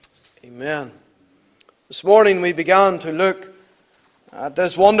Amen. This morning we began to look at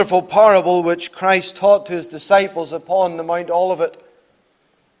this wonderful parable which Christ taught to his disciples upon the Mount Olivet.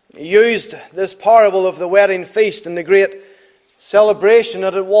 He used this parable of the wedding feast and the great celebration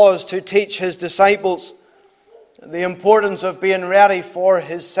that it was to teach his disciples the importance of being ready for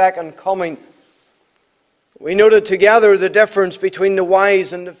his second coming. We noted together the difference between the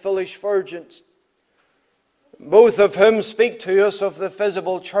wise and the foolish virgins, both of whom speak to us of the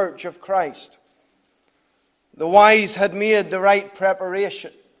visible church of Christ. The wise had made the right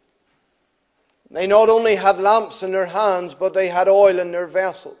preparation. They not only had lamps in their hands, but they had oil in their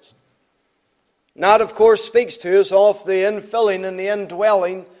vessels. And that, of course, speaks to us of the infilling and the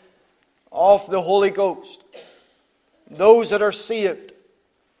indwelling of the Holy Ghost. Those that are saved,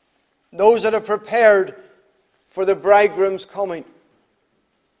 those that are prepared for the bridegroom's coming.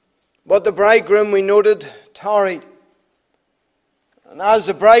 But the bridegroom, we noted, tarried. And as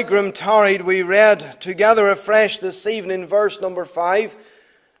the bridegroom tarried, we read together afresh this evening, verse number 5,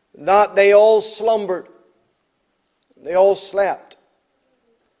 that they all slumbered. They all slept.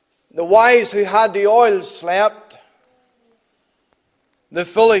 The wise who had the oil slept. The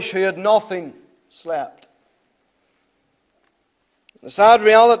foolish who had nothing slept. The sad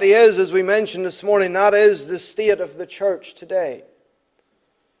reality is, as we mentioned this morning, that is the state of the church today.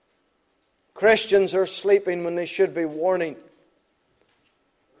 Christians are sleeping when they should be warning.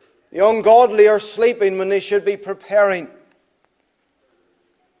 The ungodly are sleeping when they should be preparing.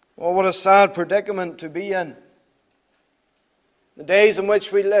 Oh, what a sad predicament to be in. The days in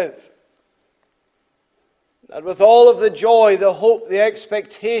which we live. That with all of the joy, the hope, the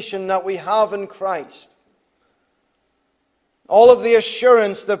expectation that we have in Christ, all of the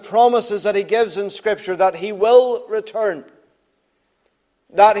assurance, the promises that He gives in Scripture that He will return,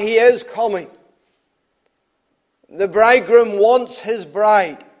 that He is coming. The bridegroom wants his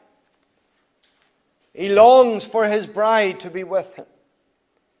bride. He longs for his bride to be with him.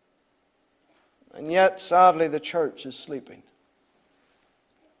 And yet, sadly, the church is sleeping.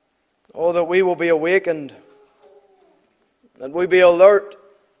 Oh, that we will be awakened, that we be alert,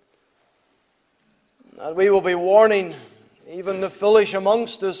 that we will be warning even the foolish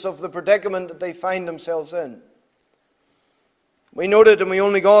amongst us of the predicament that they find themselves in. We noted, and we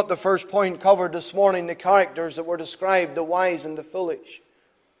only got the first point covered this morning, the characters that were described, the wise and the foolish.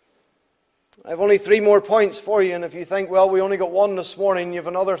 I have only 3 more points for you, and if you think, well, we only got 1 this morning, you have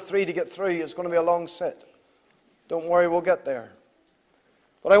another 3 to get through, it's going to be a long sit. Don't worry, we'll get there.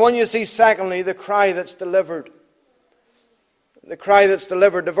 But I want you to see, secondly, the cry that's delivered. The cry that's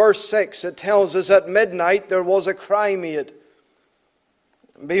delivered. The verse 6, it tells us, at midnight there was a cry made.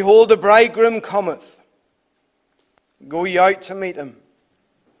 Behold, the bridegroom cometh. Go ye out to meet him.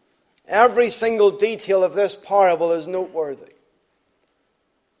 Every single detail of this parable is noteworthy.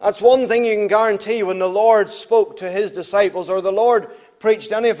 That's one thing you can guarantee when the Lord spoke to His disciples, or the Lord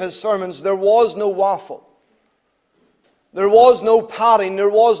preached any of His sermons, there was no waffle. There was no padding, there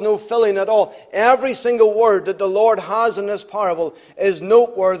was no filling at all. Every single word that the Lord has in this parable is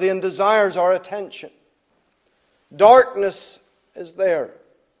noteworthy and desires our attention. Darkness is there.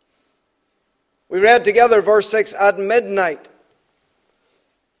 We read together verse 6, at midnight.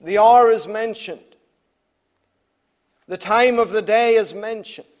 The hour is mentioned. The time of the day is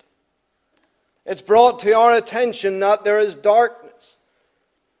mentioned. It's brought to our attention that there is darkness.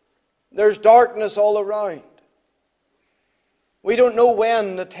 There's darkness all around. We don't know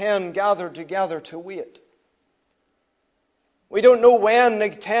when the 10 gathered together to wait. We don't know when the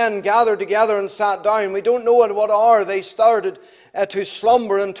 10 gathered together and sat down. We don't know at what hour they started to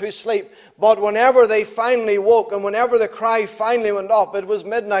slumber and to sleep. But whenever they finally woke and whenever the cry finally went up, it was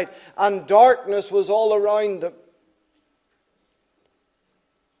midnight and darkness was all around them.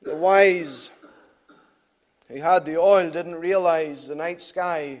 The wise who had the oil didn't realize the night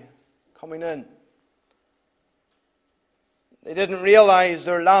sky coming in. They didn't realize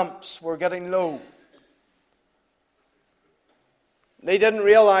their lamps were getting low. They didn't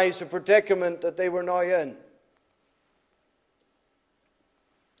realize the predicament that they were now in.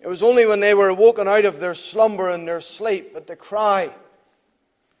 It was only when they were awoken out of their slumber and their sleep that the cry.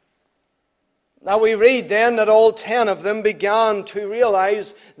 Now we read then that all 10 of them began to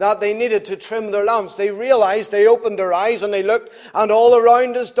realize that they needed to trim their lamps. They realized, they opened their eyes and they looked, and all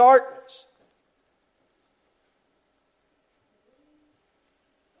around is darkness.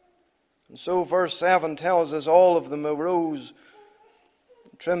 And so verse 7 tells us all of them arose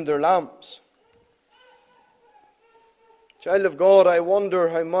and trimmed their lamps. Child of God, I wonder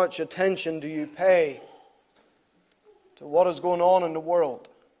how much attention do you pay to what is going on in the world.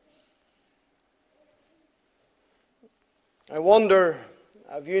 I wonder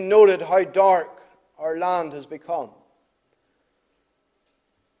have you noted how dark our land has become?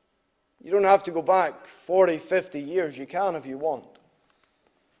 You don't have to go back 40, 50 years. You can if you want.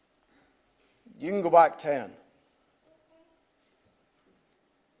 You can go back 10.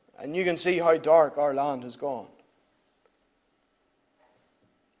 And you can see how dark our land has gone.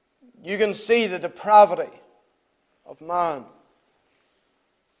 You can see the depravity of man.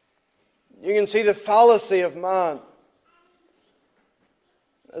 You can see the fallacy of man.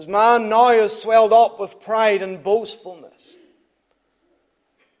 As man now is swelled up with pride and boastfulness.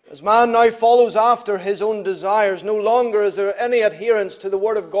 As man now follows after his own desires, no longer is there any adherence to the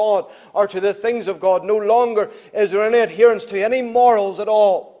Word of God or to the things of God. No longer is there any adherence to any morals at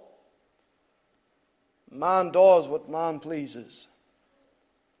all. Man does what man pleases.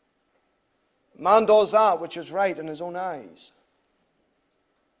 Man does that which is right in his own eyes.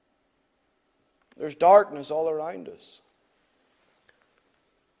 There's darkness all around us.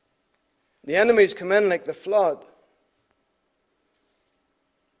 The enemies come in like the flood.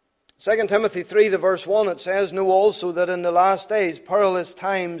 2 Timothy 3, the verse 1, it says, "Know also that in the last days perilous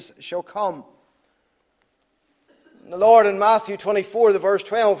times shall come." And the Lord in Matthew 24, the verse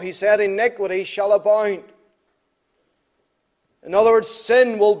 12, He said, "Iniquity shall abound." In other words,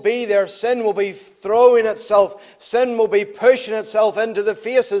 sin will be there. Sin will be throwing itself. Sin will be pushing itself into the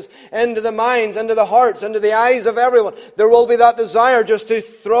faces, into the minds, into the hearts, into the eyes of everyone. There will be that desire just to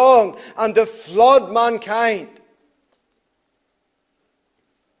throng and to flood mankind.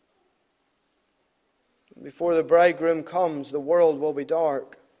 Before the bridegroom comes, the world will be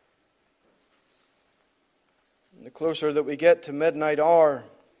dark. And the closer that we get to midnight hour,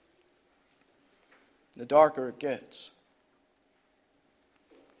 the darker it gets.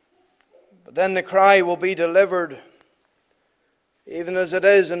 But then the cry will be delivered, even as it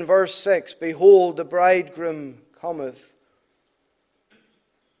is in verse 6, "Behold, the bridegroom cometh."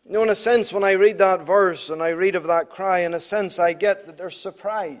 You know, in a sense, when I read that verse and I read of that cry, in a sense I get that there's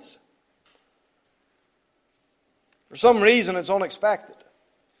surprise. For some reason, it's unexpected.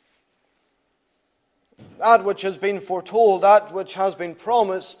 That which has been foretold, that which has been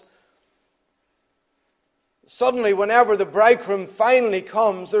promised, suddenly, whenever the bridegroom finally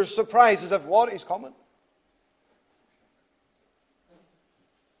comes, there's surprise as if, what? He's coming?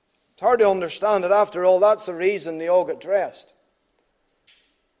 It's hard to understand it. After all, that's the reason they all get dressed.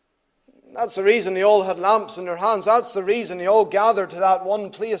 That's the reason they all had lamps in their hands. That's the reason they all gathered to that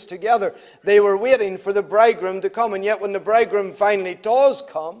one place together. They were waiting for the bridegroom to come. And yet when the bridegroom finally does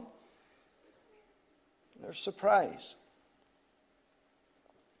come, there's surprise.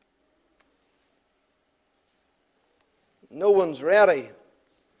 No one's ready.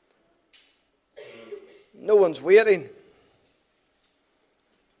 No one's waiting.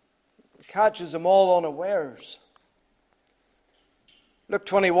 It catches them all unawares. Luke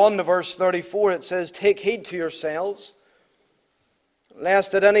 21, the verse 34, it says, "Take heed to yourselves,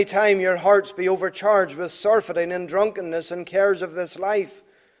 lest at any time your hearts be overcharged with surfeiting and drunkenness and cares of this life,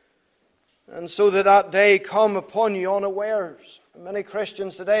 and so that day come upon you unawares." And many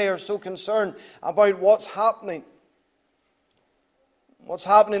Christians today are so concerned about what's happening. What's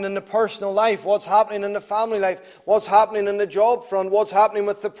happening in the personal life, what's happening in the family life, what's happening in the job front, what's happening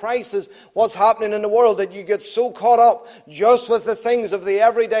with the prices, what's happening in the world, that you get so caught up just with the things of the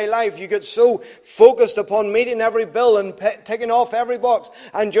everyday life. You get so focused upon meeting every bill and ticking off every box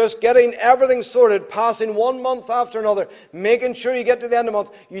and just getting everything sorted, passing one month after another, making sure you get to the end of the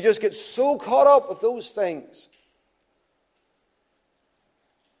month. You just get so caught up with those things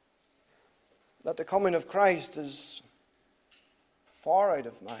that the coming of Christ is far out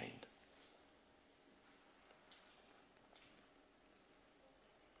of mind.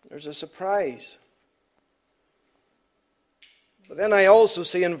 There's a surprise. But then I also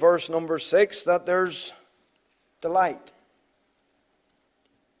see in verse number 6 that there's delight.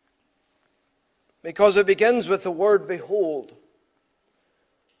 Because it begins with the word "behold."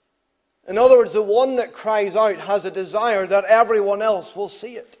 In other words, the one that cries out has a desire that everyone else will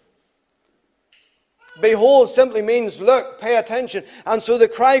see it. Behold simply means look, pay attention. And so the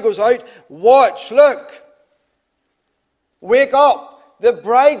cry goes out, watch, look. Wake up, the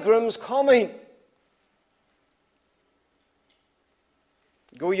bridegroom's coming.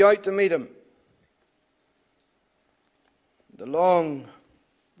 Go ye out to meet him. The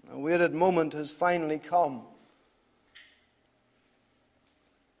long-awaited moment has finally come.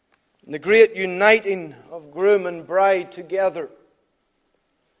 The great uniting of groom and bride together.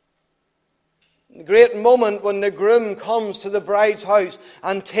 The great moment when the groom comes to the bride's house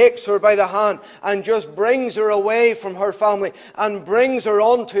and takes her by the hand and just brings her away from her family and brings her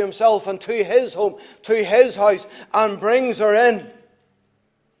on to himself and to his home, to his house, and brings her in.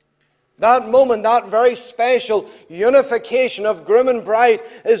 That moment, that very special unification of groom and bride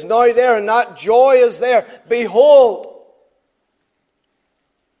is now there, and that joy is there. Behold!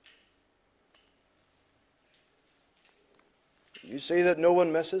 You see that no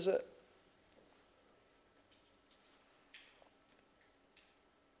one misses it?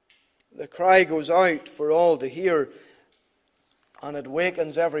 The cry goes out for all to hear, and it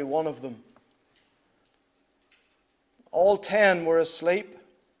wakens every one of them. All 10 were asleep.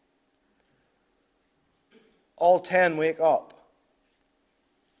 All 10 wake up.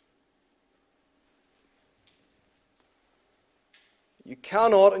 You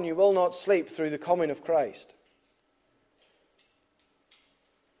cannot and you will not sleep through the coming of Christ.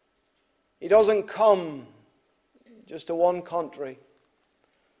 He doesn't come just to one country.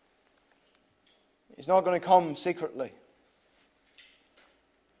 He's not going to come secretly.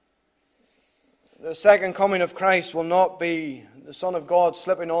 The second coming of Christ will not be the Son of God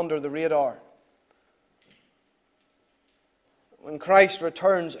slipping under the radar. When Christ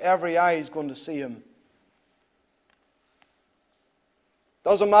returns, every eye is going to see Him.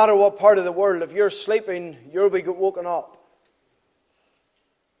 Doesn't matter what part of the world. If you're sleeping, you'll be woken up.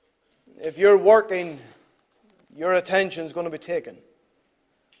 If you're working, your attention is going to be taken.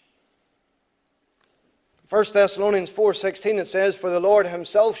 1 Thessalonians 4:16 it says, "For the Lord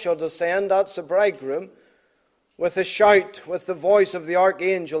Himself shall descend," that's the bridegroom, "with a shout, with the voice of the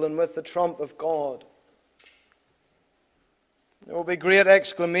archangel, and with the trump of God." There will be great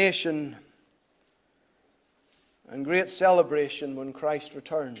exclamation and great celebration when Christ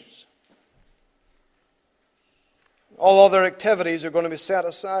returns. All other activities are going to be set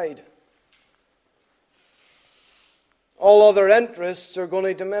aside. All other interests are going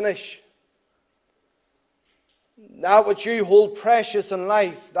to diminish. That which you hold precious in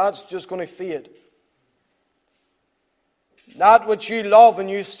life, that's just going to fade. That which you love and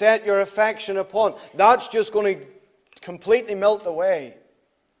you set your affection upon, that's just going to completely melt away.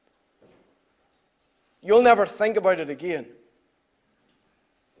 You'll never think about it again.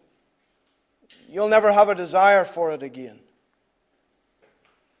 You'll never have a desire for it again.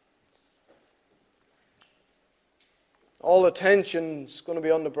 All attention's going to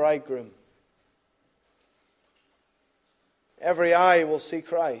be on the bridegroom. Every eye will see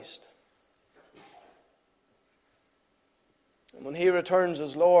Christ. And when He returns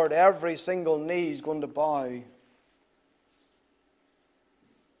as Lord, every single knee is going to bow.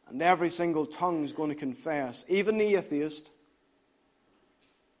 And every single tongue is going to confess. Even the atheist,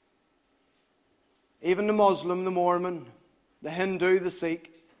 even the Muslim, the Mormon, the Hindu, the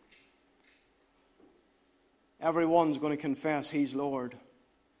Sikh, everyone's going to confess He's Lord.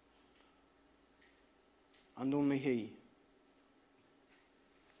 And only He.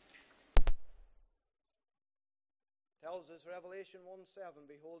 Tells us Revelation 1:7,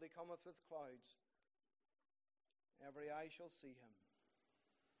 "Behold, He cometh with clouds. Every eye shall see Him."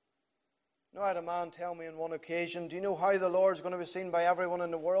 I had a man tell me on one occasion, "Do you know how the Lord's going to be seen by everyone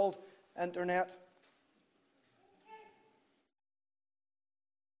in the world? Internet."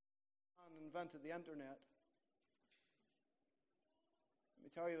 Man invented the internet. Let me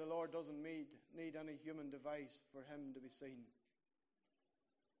tell you, the Lord doesn't need any human device for Him to be seen.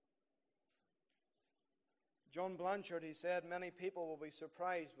 John Blanchard, he said, "Many people will be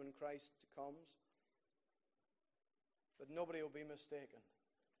surprised when Christ comes, but nobody will be mistaken.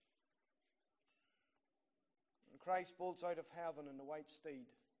 When Christ bolts out of heaven in the white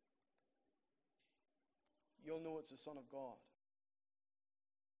steed, you'll know it's the Son of God."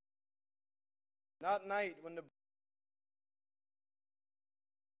 That night when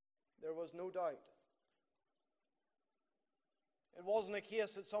there was no doubt. It wasn't a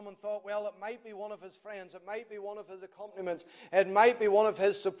case that someone thought, well, it might be one of His friends, it might be one of His accompaniments, it might be one of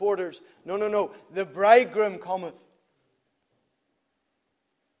His supporters. No. The bridegroom cometh.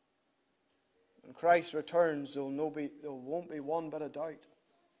 When Christ returns, there won't be one bit of doubt.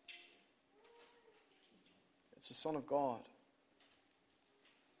 It's the Son of God.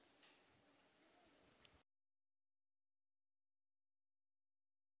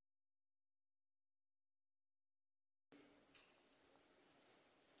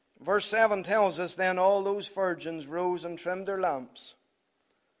 Verse 7 tells us, "Then all those virgins rose and trimmed their lamps.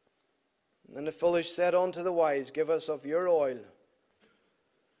 And the foolish said unto the wise, Give us of your oil.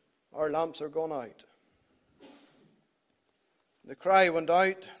 Our lamps are gone out." The cry went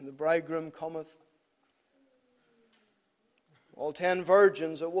out, "The bridegroom cometh." All 10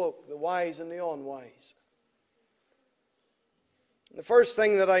 virgins awoke, the wise and the unwise. The first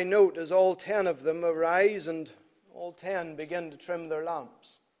thing that I note is all 10 of them arise and all 10 begin to trim their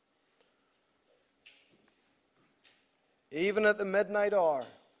lamps. Even at the midnight hour,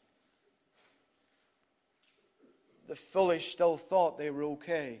 the foolish still thought they were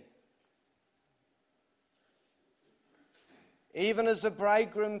okay. Even as the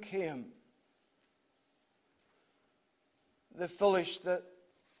bridegroom came, the foolish, that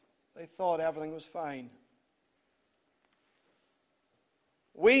they thought everything was fine.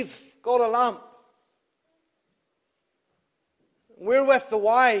 We've got a lamp. We're with the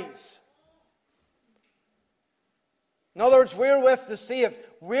wise. In other words, we're with the saved.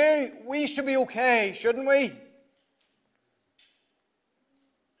 We should be okay, shouldn't we?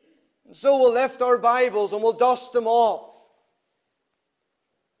 And so we'll lift our Bibles and we'll dust them off.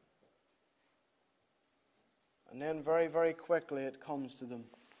 And then very, very quickly it comes to them.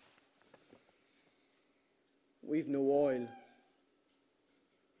 We've no oil.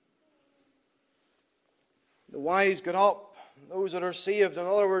 The wise got up. Those that are saved, in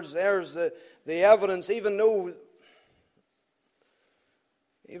other words, there's the evidence, even though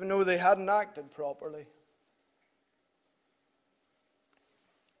they hadn't acted properly.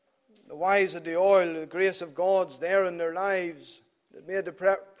 The wise had the oil, the grace of God's there in their lives. They made the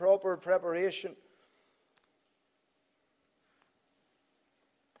proper preparation.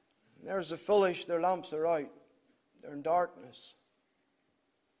 There's the foolish, their lamps are out. They're in darkness.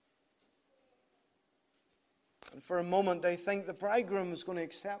 And for a moment they think the bridegroom is going to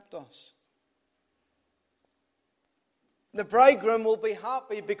accept us. The bridegroom will be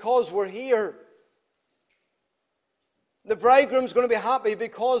happy because we're here. The bridegroom's going to be happy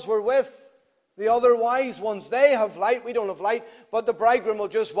because we're with the other wise ones. They have light, we don't have light, but the bridegroom will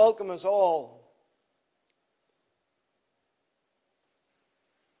just welcome us all.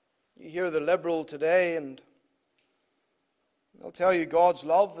 You hear the liberal today and they'll tell you God's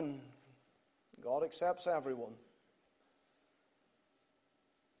love and God accepts everyone.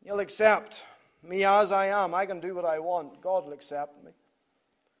 He'll accept me as I am. I can do what I want. God will accept me.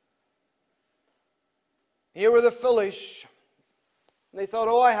 Here were the foolish. They thought,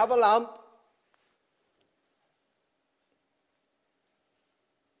 oh, I have a lamp.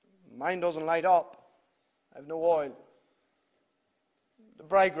 Mine doesn't light up. I have no oil. The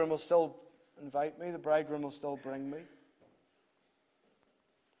bridegroom will still invite me. The bridegroom will still bring me.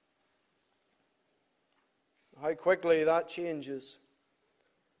 How quickly that changes.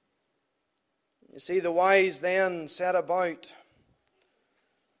 You see, the wise then set about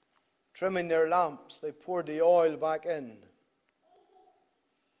trimming their lamps. They poured the oil back in. And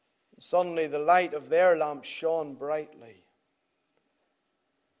suddenly the light of their lamps shone brightly.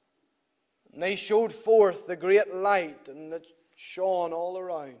 And they showed forth the great light, and it shone all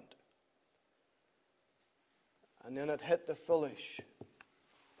around. And then it hit the foolish.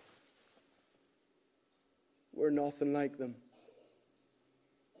 We're nothing like them.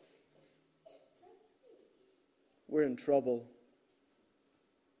 We're in trouble.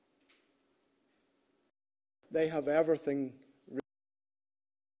 They have everything.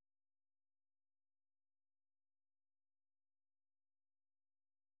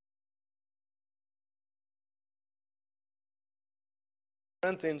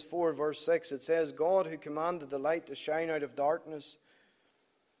 Corinthians 4 verse 6, it says, God who commanded the light to shine out of darkness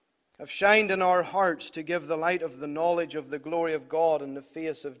have shined in our hearts to give the light of the knowledge of the glory of God in the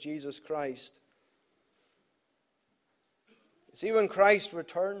face of Jesus Christ. See, when Christ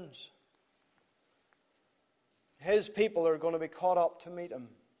returns, His people are going to be caught up to meet Him.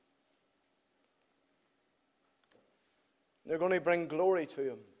 They're going to bring glory to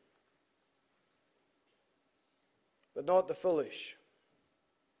Him. But not the foolish.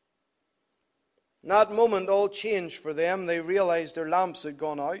 In that moment, all changed for them. They realized their lamps had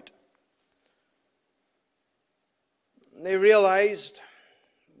gone out. They realized,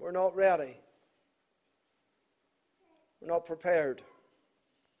 we're not ready. We're not prepared.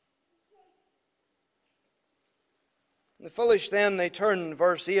 The foolish then, they turn,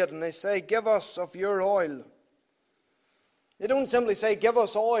 verse 8, and they say, give us of your oil. They don't simply say, give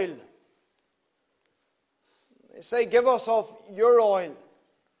us oil. They say, give us of your oil.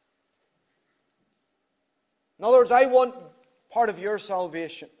 In other words, I want part of your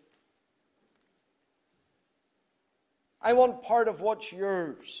salvation. I want part of what's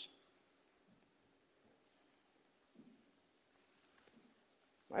yours.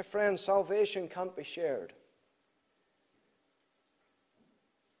 My friends, salvation can't be shared.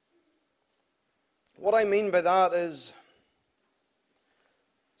 What I mean by that is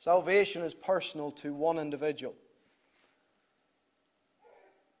salvation is personal to one individual.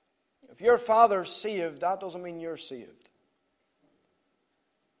 If your father's saved, that doesn't mean you're saved.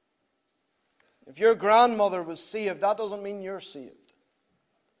 If your grandmother was saved, that doesn't mean you're saved.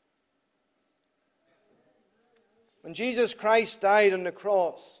 When Jesus Christ died on the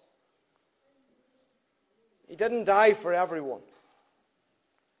cross, He didn't die for everyone.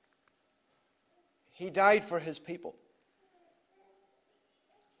 He died for his people,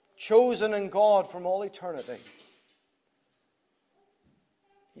 chosen in God from all eternity.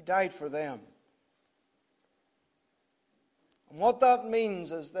 He died for them. And what that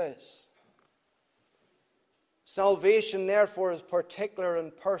means is this: salvation, therefore, is particular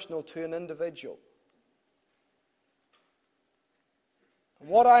and personal to an individual. And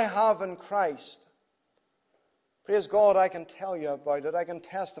what I have in Christ, praise God, I can tell you about it. I can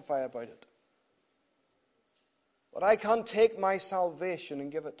testify about it. But I can't take my salvation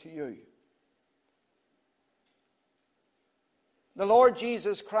and give it to you. The Lord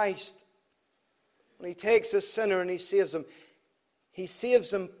Jesus Christ, when He takes a sinner and He saves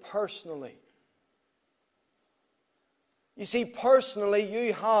him personally. You see, personally,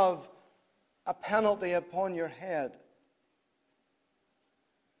 you have a penalty upon your head.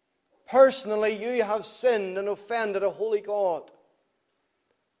 Personally, you have sinned and offended a holy God.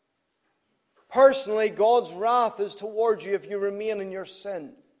 Personally, God's wrath is towards you if you remain in your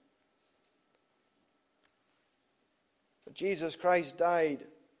sin. But Jesus Christ died.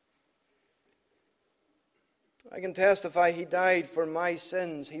 I can testify He died for my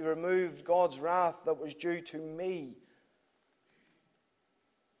sins. He removed God's wrath that was due to me.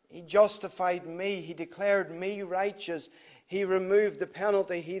 He justified me. He declared me righteous. He removed the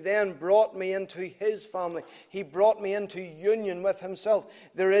penalty. He then brought me into His family. He brought me into union with Himself.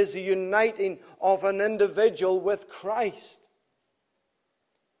 There is a uniting of an individual with Christ.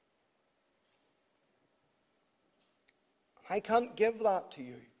 I can't give that to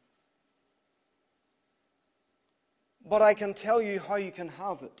you. But I can tell you how you can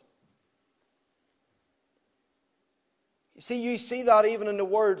have it. You see that even in the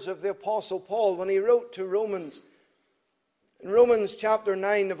words of the Apostle Paul when he wrote to Romans. In Romans chapter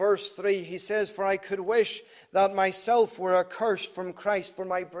 9, verse 3, he says, "For I could wish that myself were accursed from Christ for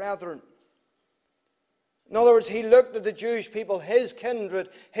my brethren." In other words, he looked at the Jewish people, his kindred,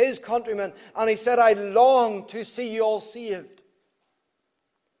 his countrymen, and he said, "I long to see you all saved."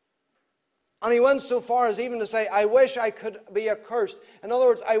 And he went so far as even to say, "I wish I could be accursed." In other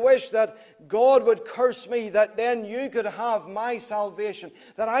words, I wish that God would curse me, that then you could have my salvation,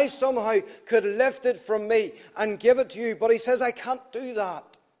 that I somehow could lift it from me and give it to you. But he says, I can't do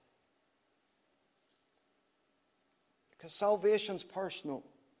that. Because salvation's personal.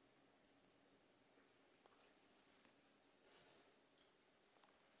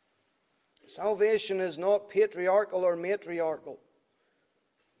 Salvation is not patriarchal or matriarchal.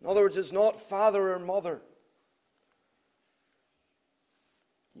 In other words, it's not father or mother.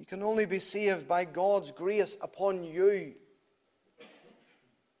 You can only be saved by God's grace upon you.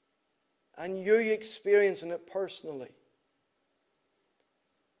 And you experiencing it personally.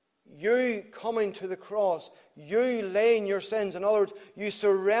 You coming to the cross. You laying your sins. In other words, you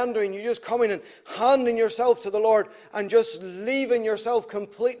surrendering. You just coming and handing yourself to the Lord. And just leaving yourself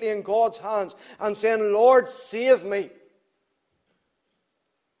completely in God's hands. And saying, "Lord, save me."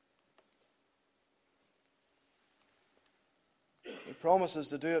 He promises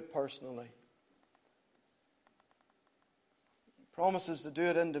to do it personally. He promises to do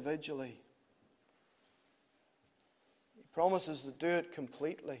it individually. He promises to do it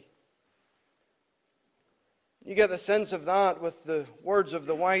completely. You get the sense of that with the words of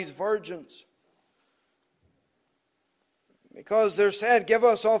the wise virgins. Because they're said, "Give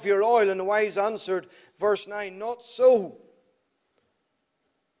us of your oil," and the wise answered, verse 9, "Not so."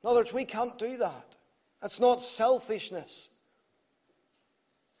 In other words, we can't do that. That's not selfishness.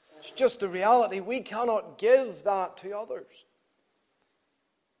 It's just the reality. We cannot give that to others.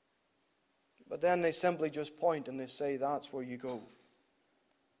 But then they simply just point and they say, "That's where you go."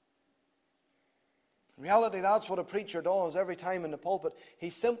 In reality, that's what a preacher does every time in the pulpit. He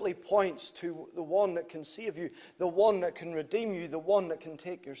simply points to the one that can save you, the one that can redeem you, the one that can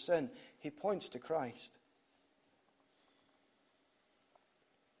take your sin. He points to Christ.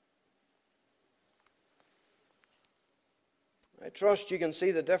 I trust you can see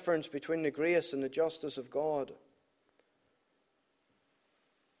the difference between the grace and the justice of God.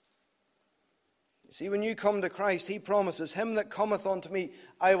 You see, when you come to Christ, He promises, "Him that cometh unto me,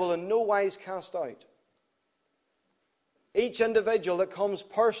 I will in no wise cast out." Each individual that comes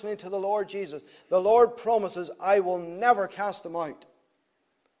personally to the Lord Jesus, the Lord promises, "I will never cast him out."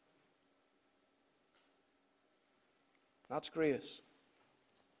 That's grace.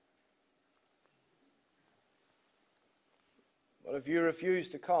 But if you refuse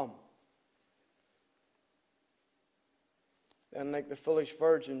to come, then like the foolish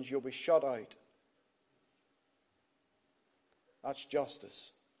virgins, you'll be shut out. That's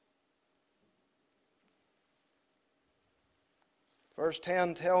justice. Verse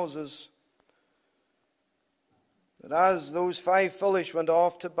 10 tells us that as those 5 foolish went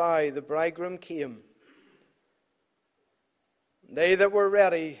off to buy, the bridegroom came. They that were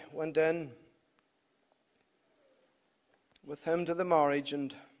ready went in with him to the marriage,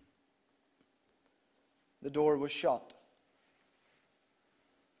 and the door was shut.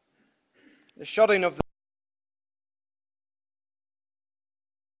 The shutting of the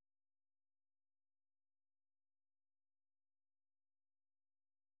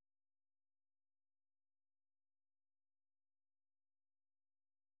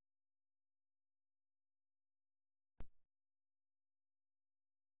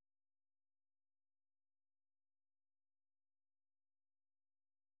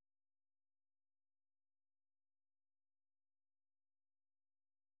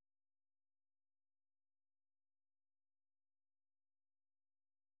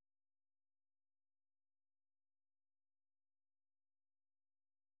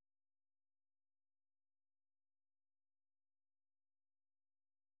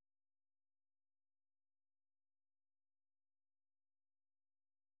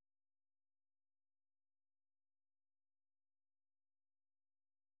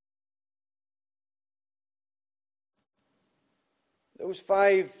Those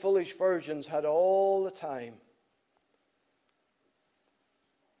 5 foolish virgins had all the time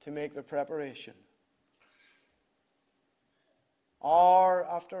to make their preparation. Hour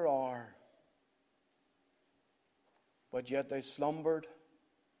after hour. But yet they slumbered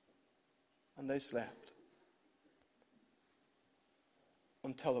and they slept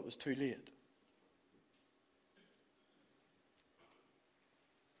until it was too late.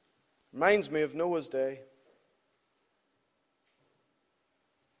 Reminds me of Noah's day.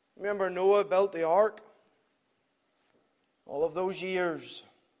 Remember, Noah built the ark? All of those years,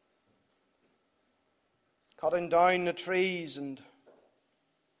 cutting down the trees and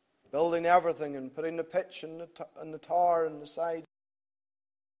building everything and putting the pitch and the tar and the sides.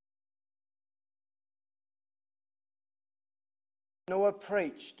 Noah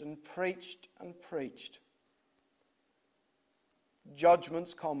preached and preached and preached.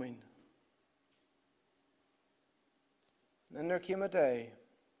 Judgment's coming. And then there came a day.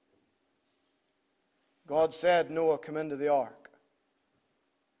 God said, Noah, come into the ark.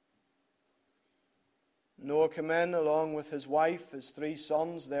 Noah came in along with his wife, his 3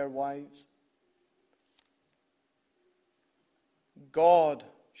 sons, their wives. God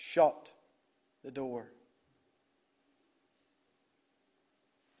shut the door.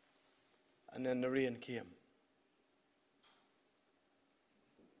 And then the rain came.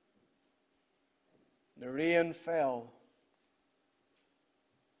 The rain fell.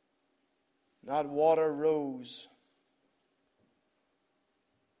 That water rose.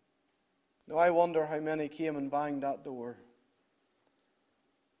 Now I wonder how many came and banged that door.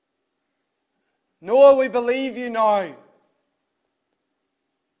 Noah, we believe you now.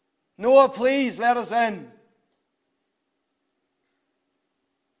 Noah, please let us in.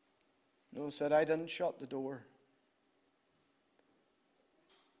 Noah said, I didn't shut the door.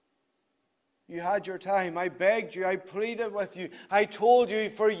 You had your time. I begged you. I pleaded with you. I told you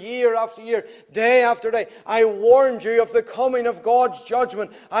for year after year, day after day. I warned you of the coming of God's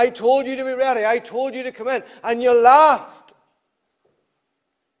judgment. I told you to be ready. I told you to come in. And you laughed.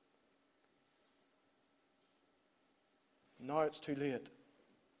 Now it's too late.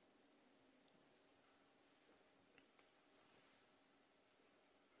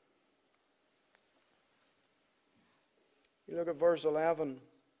 You look at verse 11.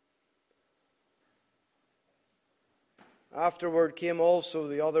 Afterward came also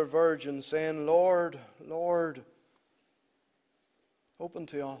the other virgins, saying, Lord, Lord, open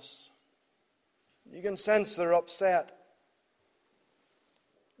to us. You can sense they're upset.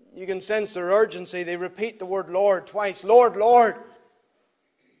 You can sense their urgency. They repeat the word Lord twice. Lord, Lord.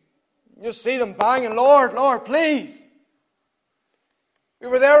 You see them banging, Lord, Lord, please. We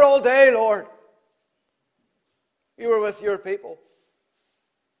were there all day, Lord. We were with your people.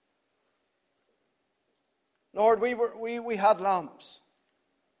 Lord, we had lamps.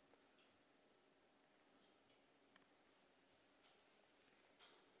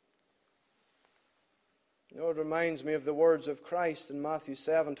 You know, it reminds me of the words of Christ in Matthew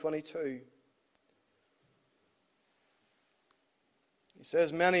 7:22. He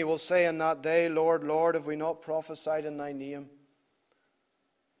says, many will say in that day, Lord, Lord, have we not prophesied in thy name?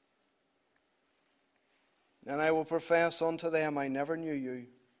 And I will profess unto them, I never knew you.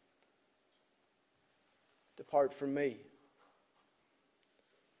 Depart from me.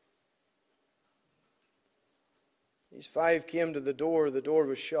 These 5 came to the door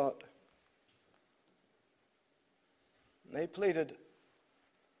was shut. And they pleaded,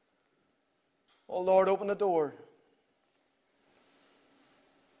 Oh Lord, open the door.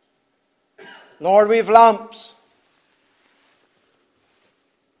 Lord, we have lamps.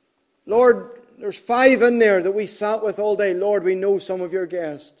 Lord, there's 5 in there that we sat with all day. Lord, we know some of your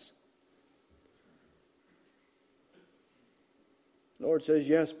guests. Lord says,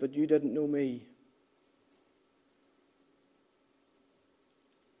 yes, but you didn't know me.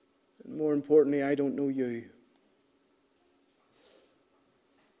 And more importantly, I don't know you.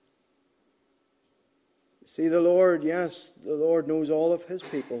 See, the Lord, yes, the Lord knows all of his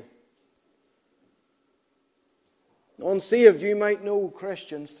people. Unsaved, you might know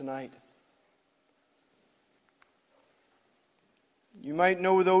Christians tonight. You might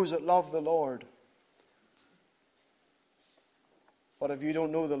know those that love the Lord. But if you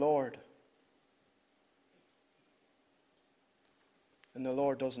don't know the Lord, then the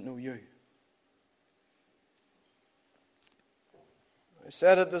Lord doesn't know you. I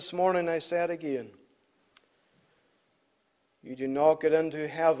said it this morning, I say it again. You do not get into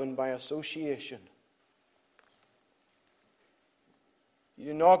heaven by association. You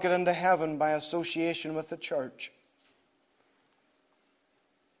do not get into heaven by association with the church.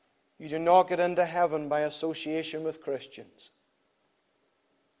 You do not get into heaven by association with Christians.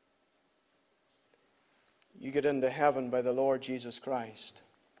 You get into heaven by the Lord Jesus Christ.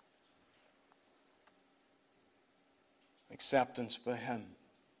 Acceptance by him.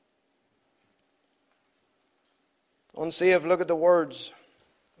 Unsaved, look at the words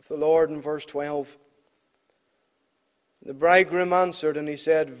of the Lord in verse 12. The bridegroom answered and he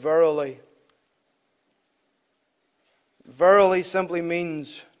said, verily. Verily simply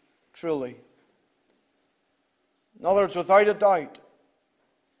means truly. In other words, without a doubt,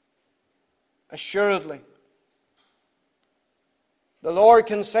 assuredly. The Lord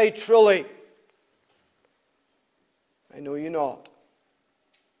can say truly, I know you not.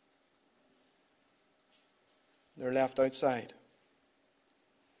 They're left outside.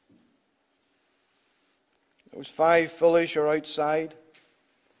 Those 5 foolish are outside.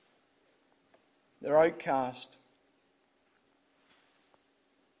 They're outcast.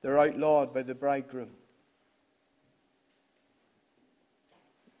 They're outlawed by the bridegroom.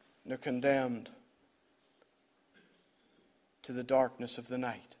 They're condemned to the darkness of the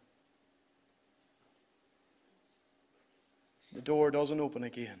night. The door doesn't open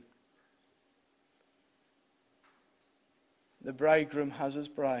again. The bridegroom has his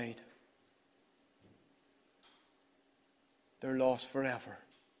bride. They're lost forever.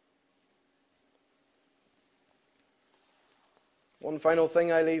 One final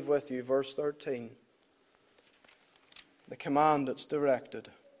thing I leave with you, verse 13. The command that's directed.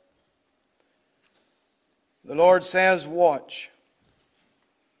 The Lord says, watch,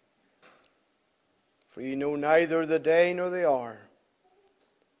 for you know neither the day nor the hour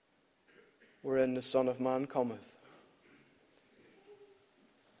wherein the Son of Man cometh.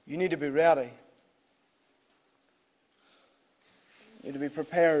 You need to be ready. You need to be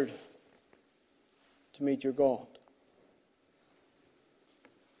prepared to meet your God.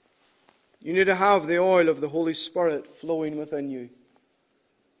 You need to have the oil of the Holy Spirit flowing within you,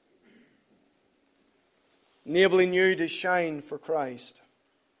 enabling you to shine for Christ.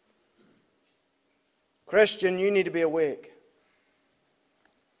 Christian, you need to be awake.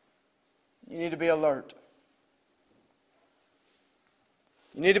 You need to be alert.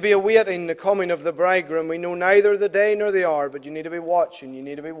 You need to be awaiting the coming of the bridegroom. We know neither the day nor the hour, but you need to be watching. You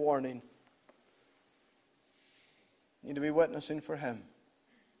need to be warning. You need to be witnessing for him.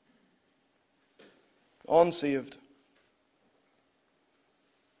 Unsaved,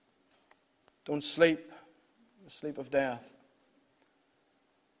 don't sleep the sleep of death.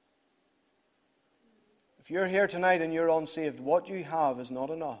 If you're here tonight and you're unsaved, what you have is not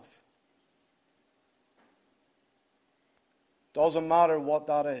enough. Doesn't matter what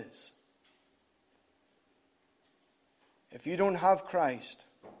that is. If you don't have Christ,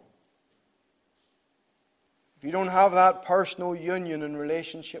 if you don't have that personal union and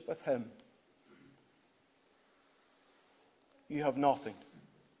relationship with him, you have nothing.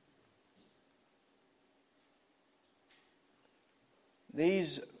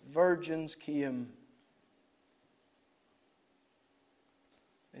 These virgins came.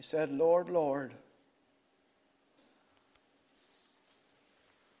 They said, Lord, Lord.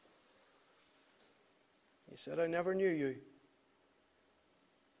 He said, I never knew you.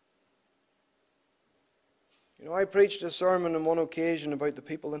 You know, I preached a sermon on one occasion about the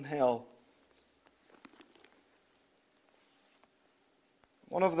people in hell.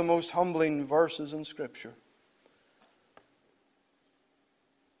 One of the most humbling verses in Scripture.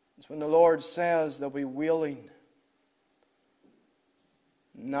 It's when the Lord says there'll be wailing,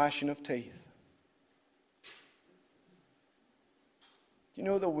 gnashing of teeth. Do you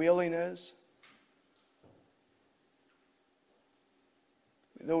know what the wailing is?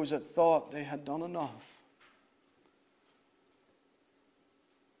 Those that thought they had done enough.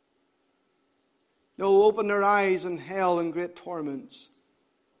 They'll open their eyes in hell and great torments.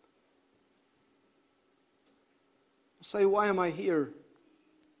 Say, why am I here?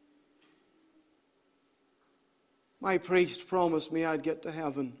 My priest promised me I'd get to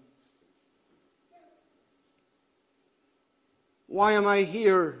heaven. Why am I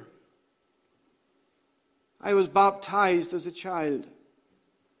here? I was baptized as a child.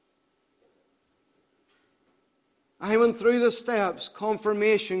 I went through the steps,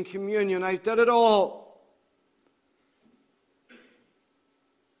 confirmation, communion. I did it all.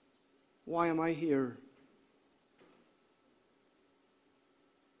 Why am I here?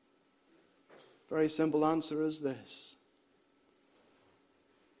 Very simple answer is this.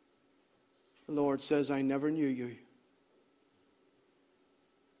 The Lord says, I never knew you.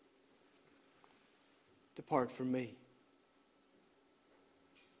 Depart from me.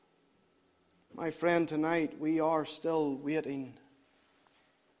 My friend, tonight we are still waiting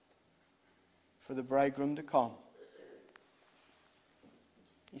for the bridegroom to come.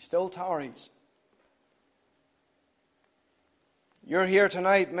 He still tarries. You're here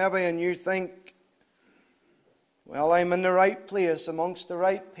tonight maybe and you think, well, I'm in the right place amongst the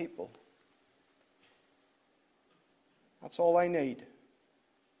right people. That's all I need.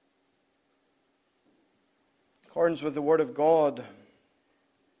 In accordance with the Word of God,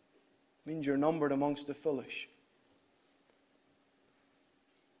 means you're numbered amongst the foolish.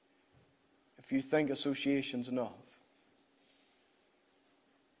 If you think association's enough.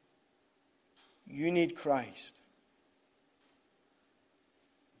 You need Christ.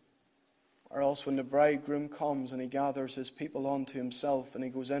 Or else when the bridegroom comes and he gathers his people unto himself and he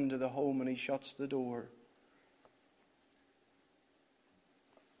goes into the home and he shuts the door,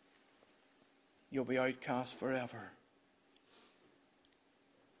 you'll be outcast forever.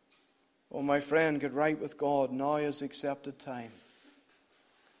 Oh, my friend, get right with God. Now is the accepted time.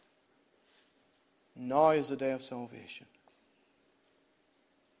 Now is the day of salvation.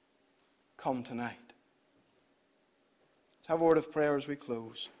 Come tonight. Let's have a word of prayer as we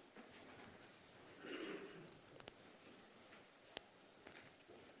close.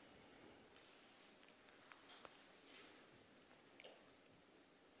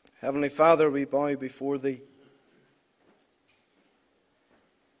 Heavenly Father, we bow before Thee.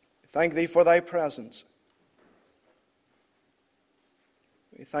 Thank Thee for Thy presence.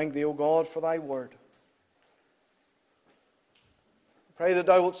 We thank Thee, O God, for Thy word. Pray that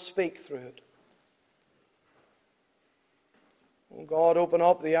Thou wilt speak through it. O God, open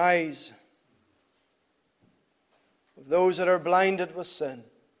up the eyes of those that are blinded with sin.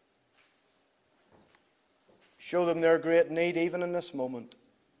 Show them their great need even in this moment.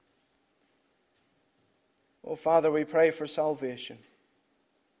 O Father, we pray for salvation.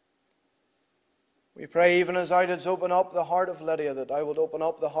 We pray even as Thou didst open up the heart of Lydia, that Thou wilt open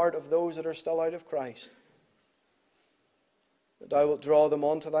up the heart of those that are still out of Christ. That Thou wilt draw them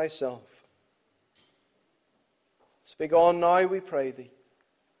unto Thyself. Speak on now, we pray Thee.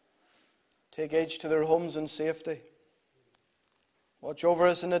 Take each to their homes in safety. Watch over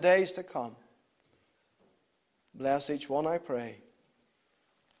us in the days to come. Bless each one, I pray.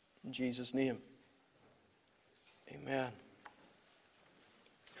 In Jesus' name, amen.